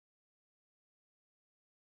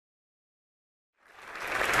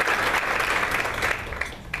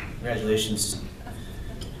Congratulations.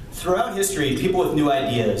 Throughout history, people with new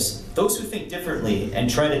ideas, those who think differently and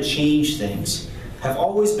try to change things, have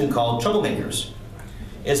always been called troublemakers.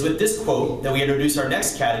 It is with this quote that we introduce our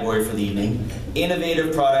next category for the evening,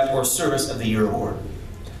 Innovative Product or Service of the Year Award.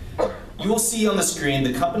 You will see on the screen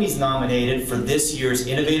the companies nominated for this year's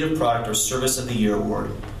Innovative Product or Service of the Year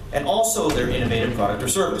Award, and also their innovative product or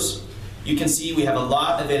service. You can see we have a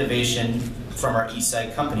lot of innovation from our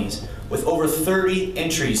Eastside companies, with over 30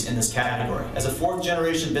 entries in this category. As a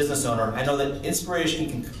fourth-generation business owner, I know that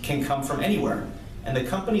inspiration can come from anywhere, and the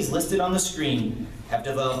companies listed on the screen have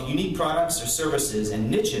developed unique products or services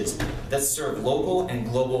and niches that serve local and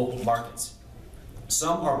global markets.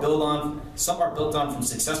 Some are built on from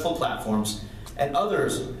successful platforms, and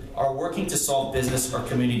others are working to solve business or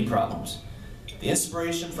community problems. The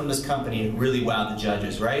inspiration from this company really wowed the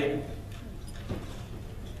judges, right?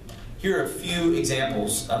 Here are a few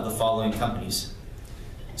examples of the following companies.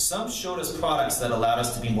 Some showed us products that allowed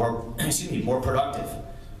us to be more productive.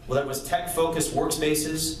 Whether it was tech-focused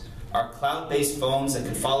workspaces, our cloud-based phones that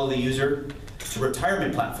could follow the user, to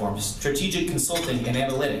retirement platforms, strategic consulting, and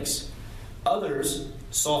analytics. Others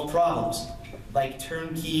solve problems like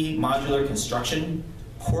turnkey modular construction,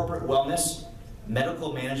 corporate wellness,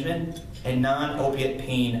 medical management, and non-opiate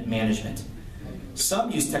pain management.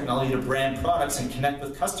 Some use technology to brand products and connect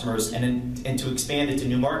with customers and to expand into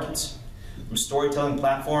new markets. From storytelling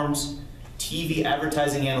platforms, TV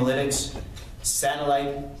advertising analytics,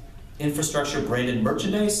 satellite infrastructure branded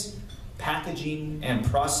merchandise, packaging and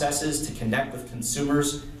processes to connect with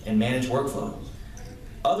consumers and manage workflow.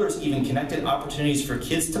 Others even connected opportunities for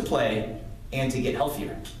kids to play and to get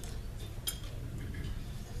healthier.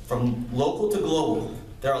 From local to global,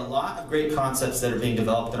 there are a lot of great concepts that are being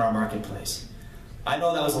developed in our marketplace. I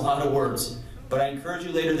know that was a lot of words, but I encourage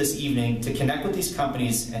you later this evening to connect with these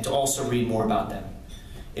companies and to also read more about them.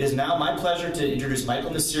 It is now my pleasure to introduce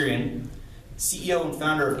Michael Nassirian, CEO and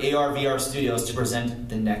founder of AR/VR Studios, to present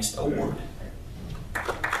the next award.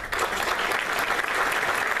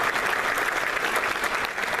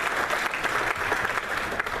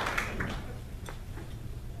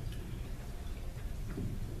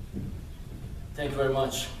 Thank you very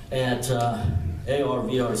much. At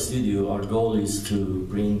AR/VR Studio, our goal is to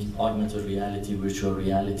bring augmented reality, virtual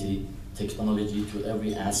reality technology to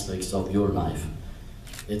every aspect of your life.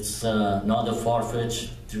 It's not a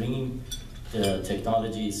far-fetched dream. The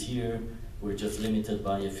technology is here. We're just limited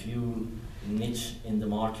by a few niche in the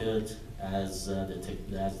market as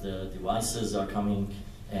the devices are coming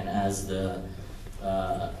and as the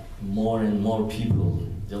more and more people,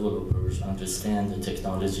 developers, understand the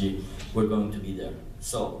technology, we're going to be there.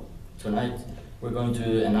 So tonight we're going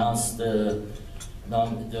to announce the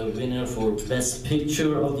winner for Best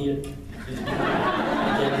Picture of the Year.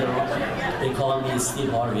 They call me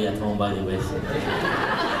Steve Harvey at home, by the way.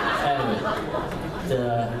 Anyway,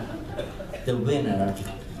 the winner,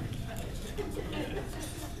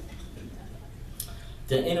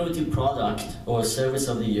 the Innovative Product or Service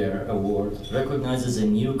of the Year Award recognizes a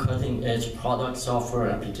new cutting-edge product, software,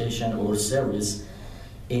 application, or service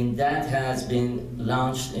that has been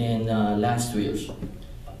launched in last 2 years.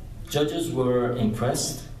 Judges were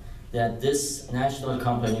impressed that this national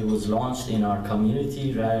company was launched in our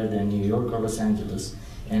community rather than New York or Los Angeles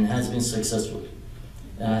and has been successful.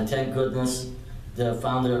 Thank goodness the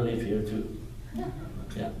founder lives here too.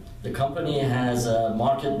 Yeah. The company has a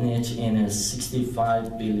market niche in a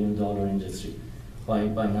 $65 billion industry.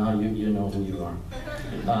 By now you know who you are.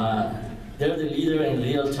 They're the leader in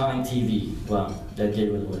real-time TV. Wow, that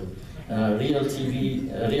gave it away.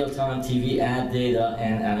 Real-time TV ad data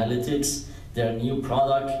and analytics. Their new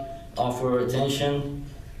product offer attention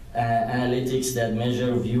analytics that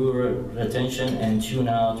measure viewer retention and tune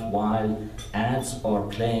out while ads are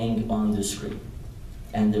playing on the screen.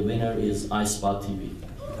 And the winner is iSpot TV.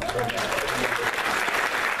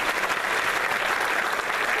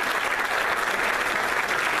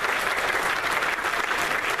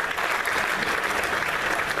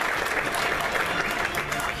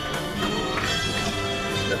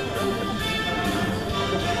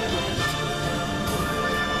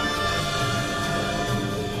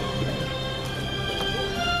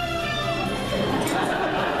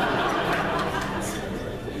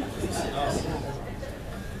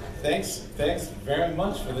 Thanks very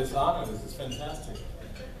much for this honor. This is fantastic.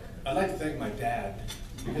 I'd like to thank my dad,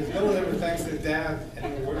 because no one ever thanks their dad in a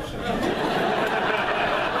workshop.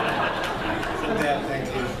 So Dad, thank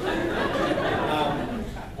you.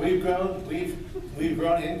 We've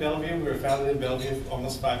grown in Bellevue. We were founded in Bellevue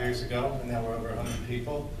almost 5 years ago, and now we're over 100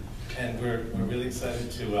 people. And we're really excited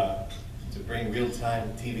to to bring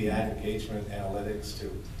real-time TV ad engagement analytics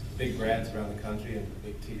to big brands around the country and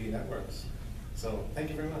big TV networks. So thank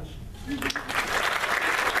you very much.